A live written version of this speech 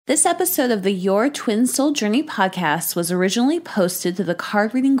This episode of the Your Twin Soul Journey podcast was originally posted to the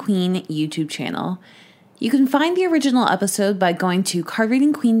Card Reading Queen YouTube channel. You can find the original episode by going to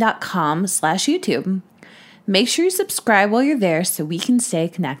cardreadingqueen.com/YouTube. Make sure you subscribe while you're there so we can stay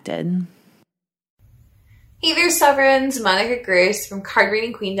connected. Hey there, Sovereigns. Monica Grace from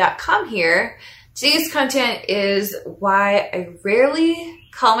cardreadingqueen.com here. Today's content is why I rarely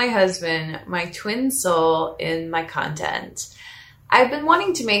call my husband my twin soul in my content. I've been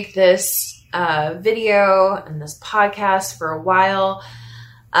wanting to make this video and this podcast for a while.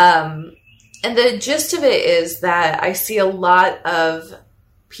 And the gist of it is that I see a lot of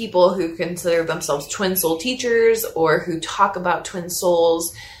people who consider themselves twin soul teachers or who talk about twin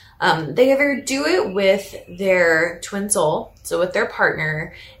souls. They either do it with their twin soul, so with their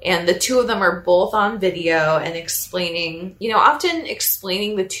partner, and the two of them are both on video and explaining, often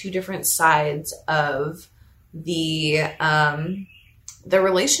explaining the two different sides of the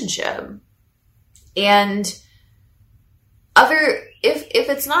relationship. And if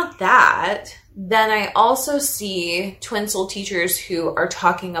it's not that, then I also see twin soul teachers who are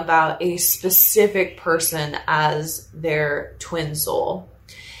talking about a specific person as their twin soul.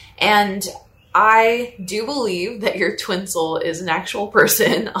 And I do believe that your twin soul is an actual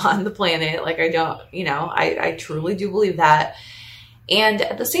person on the planet. I truly do believe that. And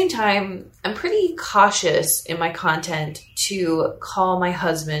at the same time, I'm pretty cautious in my content to call my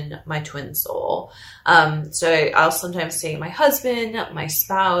husband my twin soul. So I'll sometimes say my husband, my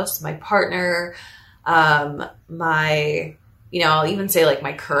spouse, my partner, I'll even say like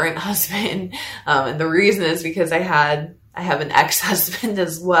my current husband. And the reason is because I have an ex-husband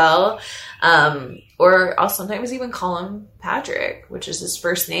as well. Or I'll sometimes even call him Patrick, which is his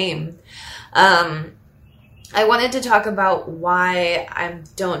first name. I wanted to talk about why I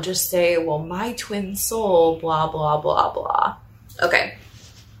don't just say, well, my twin soul, blah, blah, blah, blah. Okay.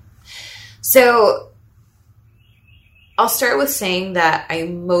 So I'll start with saying that I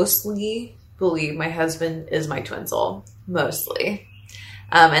mostly believe my husband is my twin soul. Mostly.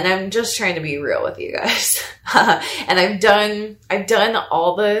 And I'm just trying to be real with you guys. And I've done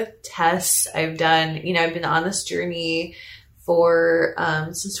all the tests. I've been on this journey for,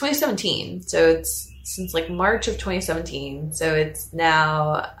 since 2017. So it's since like March of 2017. So it's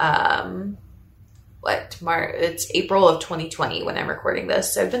now, it's April of 2020 when I'm recording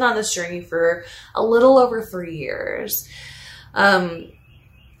this. So I've been on this journey for a little over 3 years.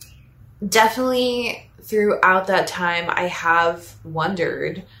 Definitely throughout that time, I have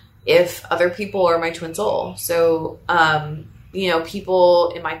wondered if other people are my twin soul. So,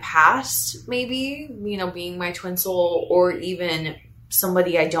 people in my past, maybe, being my twin soul, or even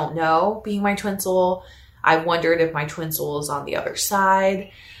somebody I don't know being my twin soul. I've wondered if my twin soul is on the other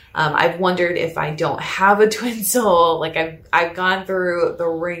side. I've wondered if I don't have a twin soul. Like I've gone through the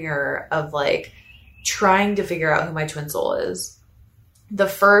ringer of like trying to figure out who my twin soul is. The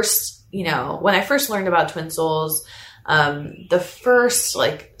first, when I first learned about twin souls, the first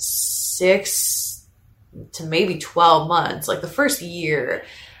like 6 to maybe 12 months, like the first year,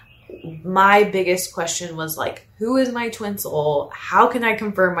 my biggest question was like, who is my twin soul? How can I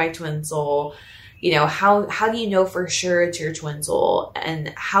confirm my twin soul? How do you know for sure it's your twin soul?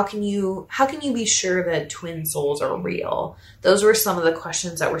 And how can you be sure that twin souls are real? Those were some of the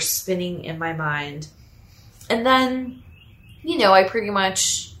questions that were spinning in my mind. And then, I pretty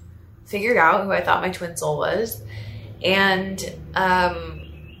much figured out who I thought my twin soul was. And,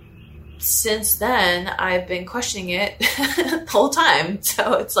 since then I've been questioning it the whole time.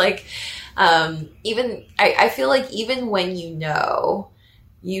 So it's like, I feel like even when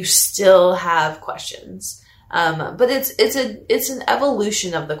you still have questions. But it's an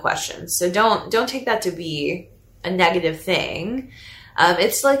evolution of the questions. So don't take that to be a negative thing.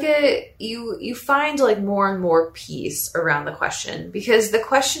 It's like you find like more and more peace around the question, because the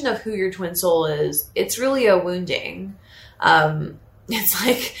question of who your twin soul is, it's really a wounding. It's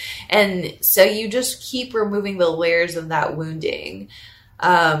like, and so you just keep removing the layers of that wounding.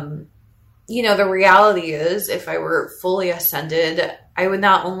 The reality is, if I were fully ascended, I would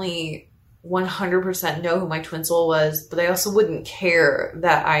not only 100% know who my twin soul was, but I also wouldn't care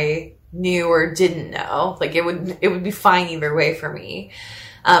that I knew or didn't know. Like it would be fine either way for me.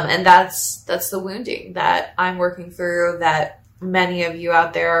 And that's the wounding that I'm working through, that many of you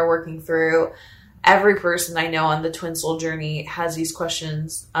out there are working through. Every person I know on the twin soul journey has these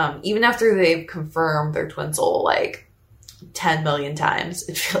questions, even after they've confirmed their twin soul like 10 million times.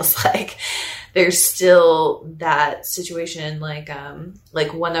 It feels like there's still that situation, like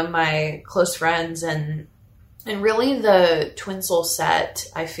one of my close friends and really the twin soul set.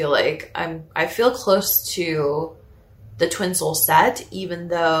 I feel like I feel close to the twin soul set, even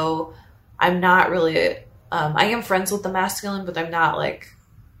though I'm not really, I am friends with the masculine, but I'm not like,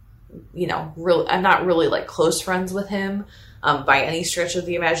 I'm not really like close friends with him, by any stretch of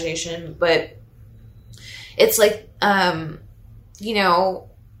the imagination. But it's like,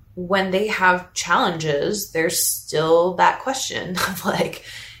 when they have challenges, there's still that question of like,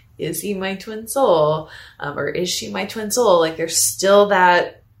 is he my twin soul? Or is she my twin soul? Like, there's still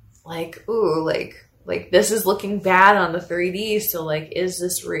that, like, ooh, like this is looking bad on the 3D. So like, is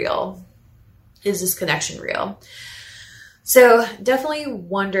this real? Is this connection real? So definitely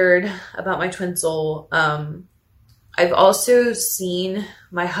wondered about my twin soul. I've also seen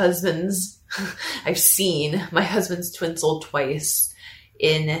my husband's, twin soul twice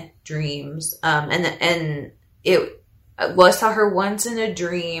in dreams. And I saw her once in a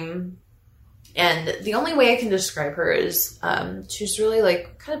dream, and the only way I can describe her is, she's really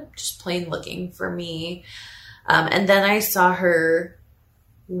like kind of just plain looking for me. And then I saw her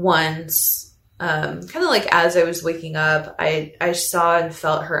once, kind of like as I was waking up, I saw and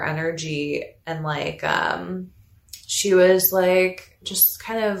felt her energy, and like, she was like just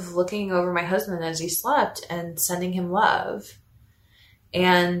kind of looking over my husband as he slept and sending him love.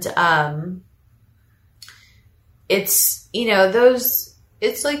 And, it's,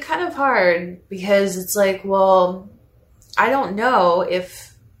 it's like kind of hard because it's like, well, I don't know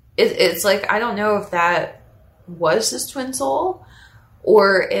if it's like, I don't know if that was his twin soul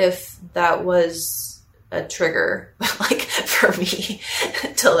or if that was a trigger, like for me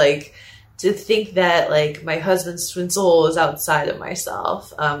to think that like my husband's twin soul is outside of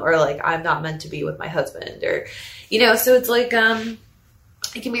myself, or like I'm not meant to be with my husband, or, so it's like,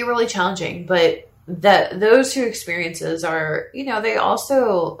 it can be really challenging, but those two experiences are, they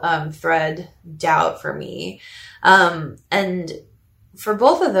also thread doubt for me. And for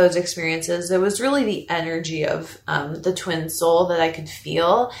both of those experiences, it was really the energy of the twin soul that I could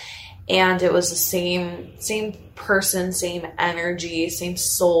feel. And it was the same person, same energy, same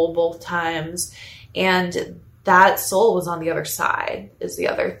soul both times. And that soul was on the other side is the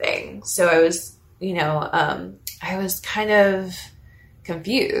other thing. So I was, I was kind of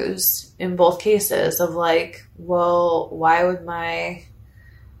confused in both cases of like, well, why would my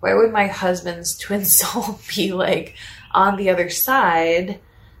husband's twin soul be like on the other side?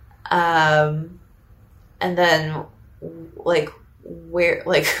 And then like, where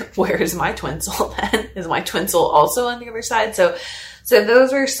is my twin soul then? Is my twin soul also on the other side? So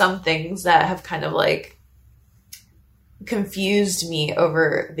those are some things that have kind of like confused me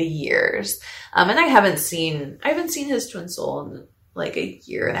over the years. And I haven't seen his twin soul in like a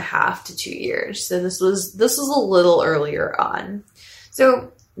year and a half to 2 years. So this was a little earlier on.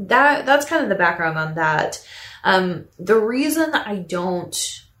 So that's kind of the background on that. The reason I don't,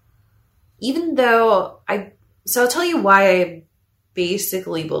 so I'll tell you why I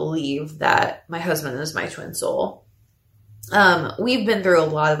basically believe that my husband is my twin soul. We've been through a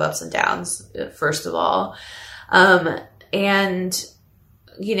lot of ups and downs, first of all. And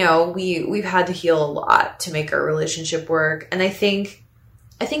we've had to heal a lot to make our relationship work. And I think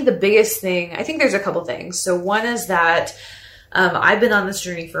the biggest thing, I think there's a couple things. So one is that, I've been on this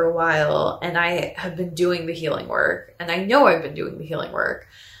journey for a while, and I have been doing the healing work, and I know I've been doing the healing work.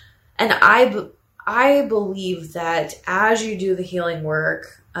 And I believe that as you do the healing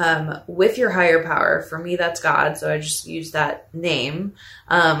work, with your higher power, for me, that's God. So I just use that name.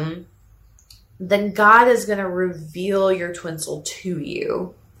 Then God is going to reveal your twin soul to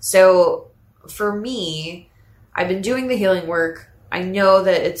you. So for me, I've been doing the healing work. I know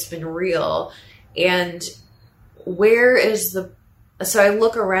that it's been real. And so I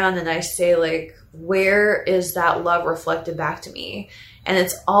look around and I say like, where is that love reflected back to me? And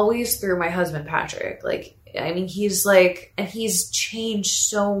it's always through my husband, Patrick. Like, I mean, he's changed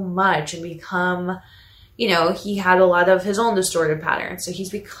so much and become, he had a lot of his own distorted patterns. So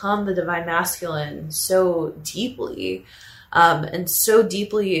he's become the divine masculine so deeply, and so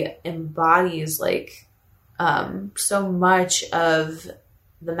deeply embodies like, so much of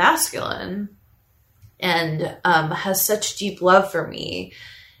the masculine, and, has such deep love for me.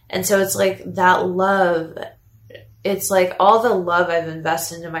 And so it's like that love, it's like all the love I've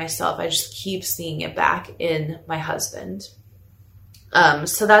invested into myself, I just keep seeing it back in my husband.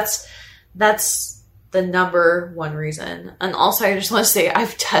 So that's the number one reason. And also I just want to say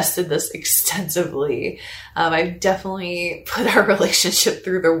I've tested this extensively. I've definitely put our relationship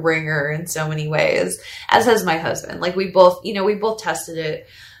through the ringer in so many ways, as has my husband. Like we both tested it.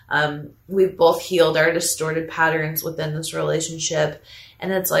 We've both healed our distorted patterns within this relationship.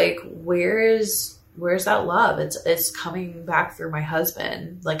 And it's like, where's that love? It's coming back through my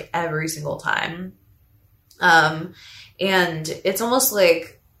husband, like every single time. And it's almost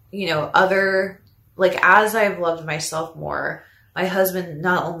like, as I've loved myself more, my husband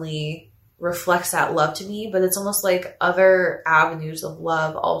not only reflects that love to me, but it's almost like other avenues of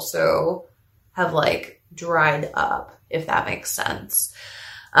love also have like dried up, if that makes sense.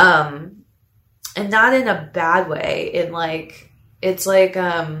 And not in a bad way. It's like,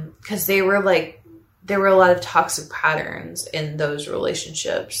 cause there were a lot of toxic patterns in those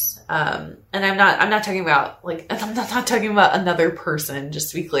relationships. And I'm not talking about I'm not talking about another person,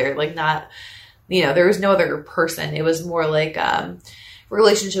 just to be clear, there was no other person. It was more like,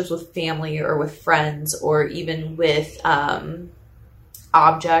 relationships with family or with friends, or even with,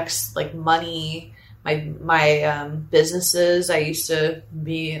 objects like money, my businesses. I used to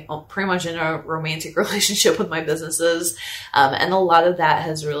be pretty much in a romantic relationship with my businesses. And a lot of that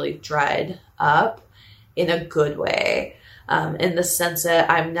has really dried up in a good way. In the sense that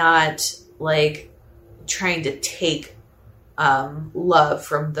I'm not like trying to take love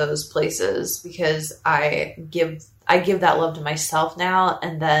from those places, because I give that love to myself now,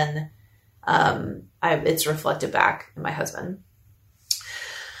 and then it's reflected back in my husband.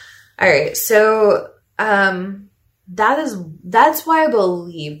 All right, so that's why I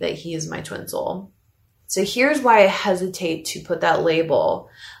believe that he is my twin soul. So here's why I hesitate to put that label.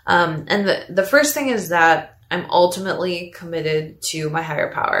 And the first thing is that I'm ultimately committed to my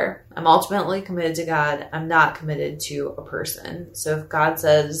higher power. I'm ultimately committed to God. I'm not committed to a person. So if God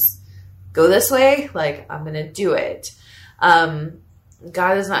says, go this way, I'm going to do it.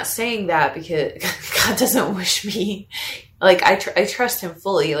 God is not saying that because God doesn't wish me, I trust him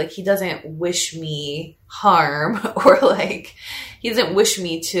fully. He doesn't wish me harm, or he doesn't wish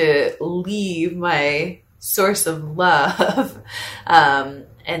me to leave my source of love, and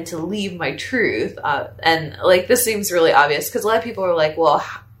to leave my truth. And this seems really obvious, because a lot of people are like, well,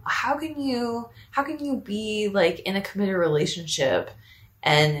 how can you be in a committed relationship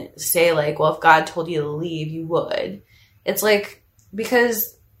and say well, if God told you to leave, you would? It's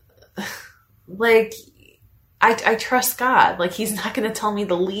because I trust God. He's not going to tell me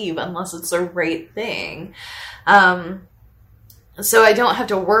to leave unless it's the right thing. So I don't have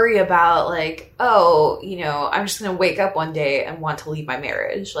to worry about I'm just going to wake up one day and want to leave my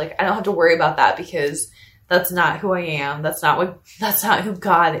marriage. I don't have to worry about that, because that's not who I am. That's not who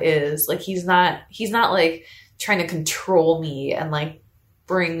God is. He's not trying to control me and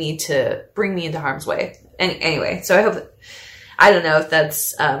bring me into harm's way. And anyway, so I don't know if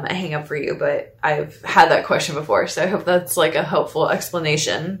that's a hang up for you, but I've had that question before. So I hope that's a helpful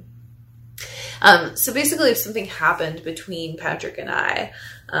explanation. So basically, if something happened between Patrick and I,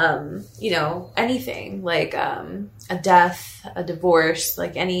 anything a death, a divorce,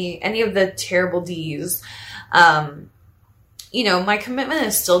 any of the terrible D's, my commitment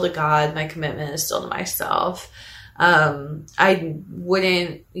is still to God. My commitment is still to myself. I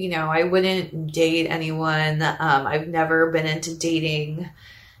wouldn't date anyone. I've never been into dating,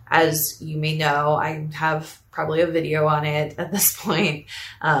 as you may know. I have probably a video on it at this point.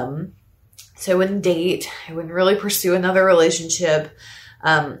 So I wouldn't date. I wouldn't really pursue another relationship.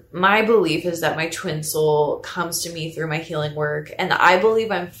 My belief is that my twin soul comes to me through my healing work. And I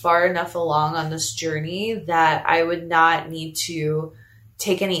believe I'm far enough along on this journey that I would not need to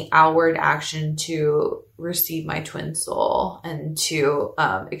take any outward action to receive my twin soul and to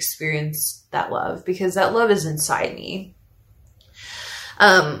experience that love, because that love is inside me.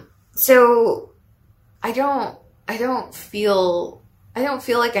 So I don't feel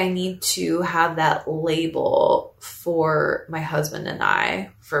like I need to have that label for my husband and I,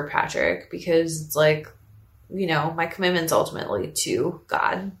 for Patrick, because it's my commitment's ultimately to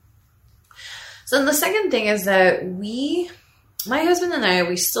God. So then the second thing is that my husband and I,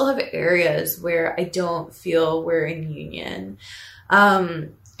 we still have areas where I don't feel we're in union.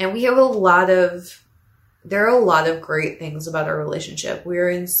 And we have there are a lot of great things about our relationship. We're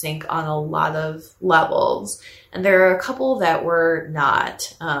in sync on a lot of levels, and there are a couple that we're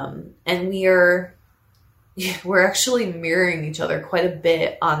not. And we're actually mirroring each other quite a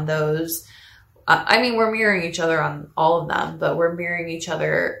bit on those. We're mirroring each other on all of them, but we're mirroring each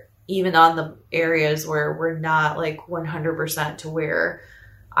other even on the areas where we're not 100% to where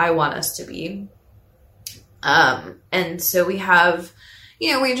I want us to be. And so we have,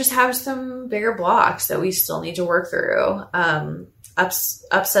 we just have some bigger blocks that we still need to work through.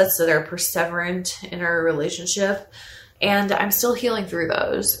 Upsets that are perseverant in our relationship. And I'm still healing through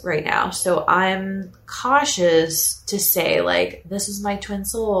those right now. So I'm cautious to say this is my twin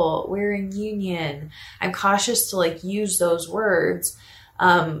soul. We're in union. I'm cautious to use those words.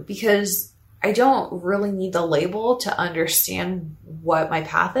 Because I don't really need the label to understand what my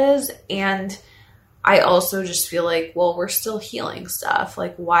path is. And I also just feel like, well, we're still healing stuff.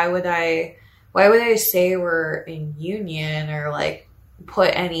 Like, why would I say we're in union or like put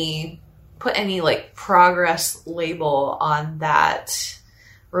any like progress label on that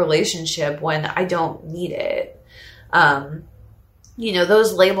relationship when I don't need it?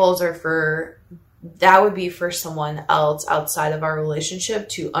 Those labels are that would be for someone else outside of our relationship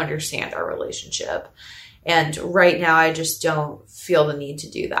to understand our relationship. And right now I just don't feel the need to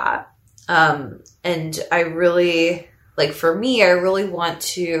do that. And I really, like, for me, I really want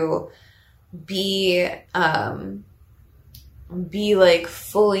to be like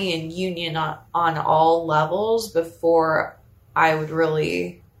fully in union on all levels before I would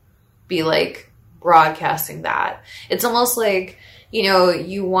really be like broadcasting that. It's almost like,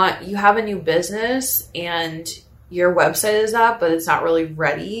 you have a new business and your website is up, but it's not really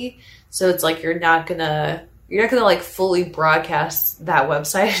ready. So it's like, you're not gonna like fully broadcast that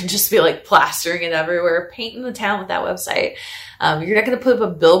website and just be like plastering it everywhere, painting the town with that website. You're not going to put up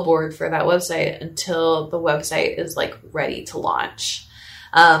a billboard for that website until the website is like ready to launch.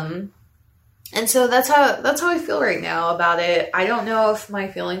 And so that's how I feel right now about it. I don't know if my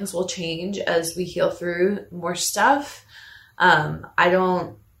feelings will change as we heal through more stuff. I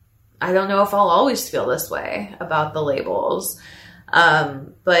don't know if I'll always feel this way about the labels.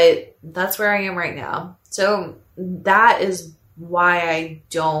 But that's where I am right now. So that is why I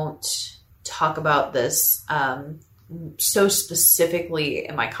don't talk about this, so specifically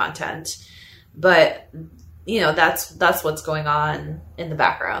in my content, but that's what's going on in the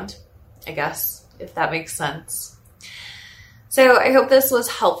background, I guess, if that makes sense. So I hope this was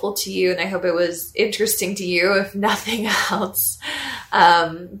helpful to you, and I hope it was interesting to you, if nothing else.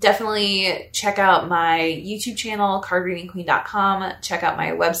 Definitely check out my YouTube channel, cardreadingqueen.com. Check out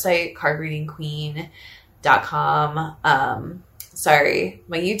my website, cardreadingqueen.com. Sorry,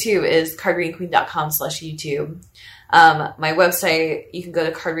 my YouTube is cardreadingqueen.com/YouTube. My website, you can go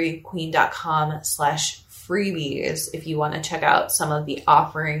to cardreadingqueen.com/freebies if you want to check out some of the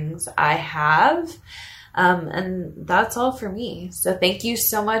offerings I have. And that's all for me. So thank you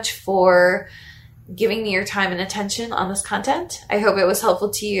so much for giving me your time and attention on this content. I hope it was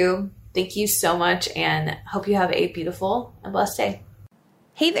helpful to you. Thank you so much, and hope you have a beautiful and blessed day.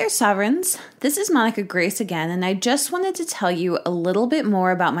 Hey there, Sovereigns. This is Monica Grace again, and I just wanted to tell you a little bit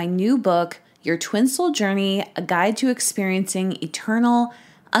more about my new book, Your Twin Soul Journey, A Guide to Experiencing Eternal,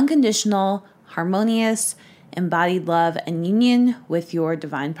 Unconditional, Harmonious, Embodied Love and Union with Your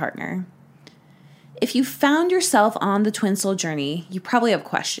Divine Partner. If you found yourself on the Twin Soul Journey, you probably have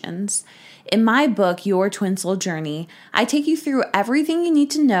questions. In my book, Your Twin Soul Journey, I take you through everything you need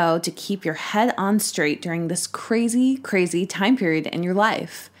to know to keep your head on straight during this crazy, crazy time period in your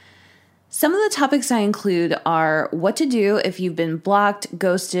life. Some of the topics I include are what to do if you've been blocked,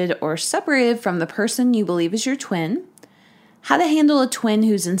 ghosted, or separated from the person you believe is your twin, how to handle a twin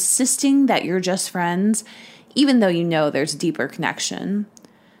who's insisting that you're just friends, even though you know there's deeper connection,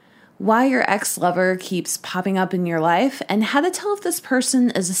 why your ex-lover keeps popping up in your life, and how to tell if this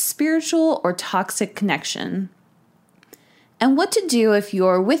person is a spiritual or toxic connection. And what to do if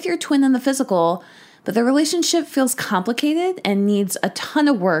you're with your twin in the physical, but the relationship feels complicated and needs a ton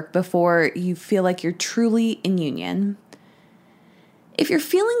of work before you feel like you're truly in union. If you're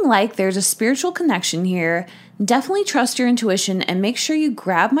feeling like there's a spiritual connection here, definitely trust your intuition and make sure you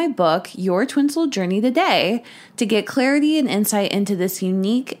grab my book, Your Twin Soul Journey, today to get clarity and insight into this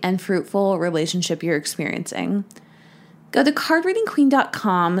unique and fruitful relationship you're experiencing. Go to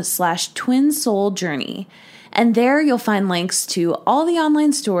cardreadingqueen.com/twin soul journey, and there you'll find links to all the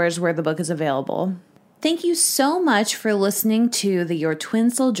online stores where the book is available. Thank you so much for listening to the Your Twin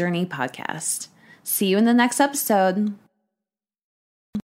Soul Journey podcast. See you in the next episode.